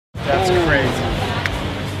That's crazy.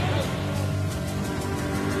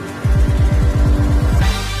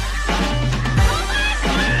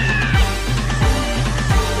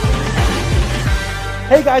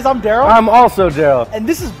 Hey guys, I'm Daryl. I'm also Daryl. And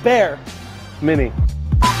this is Bear. Mini.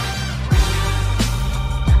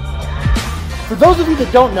 For those of you that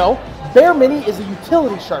don't know, Bear Mini is a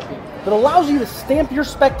utility Sharpie that allows you to stamp your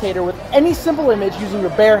spectator with any simple image using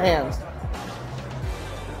your bare hands.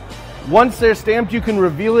 Once they're stamped, you can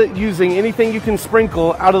reveal it using anything you can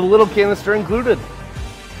sprinkle out of the little canister included.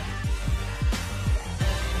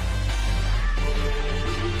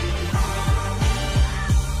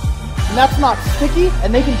 And that's not sticky,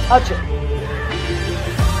 and they can touch it.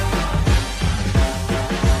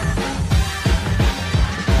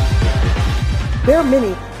 Bear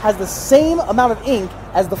Mini has the same amount of ink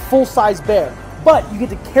as the full-size Bear, but you get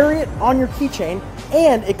to carry it on your keychain,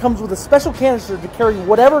 and it comes with a special canister to carry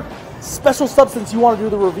whatever special substance you want to do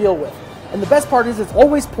the reveal with. And the best part is it's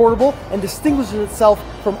always portable and distinguishes itself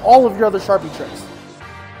from all of your other Sharpie tricks.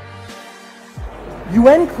 You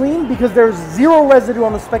end clean because there's zero residue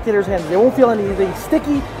on the spectator's hands. They won't feel anything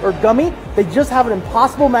sticky or gummy. They just have an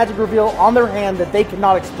impossible magic reveal on their hand that they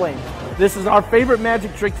cannot explain. This is our favorite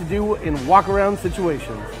magic trick to do in walk-around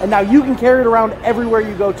situations. And now you can carry it around everywhere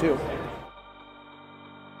you go to.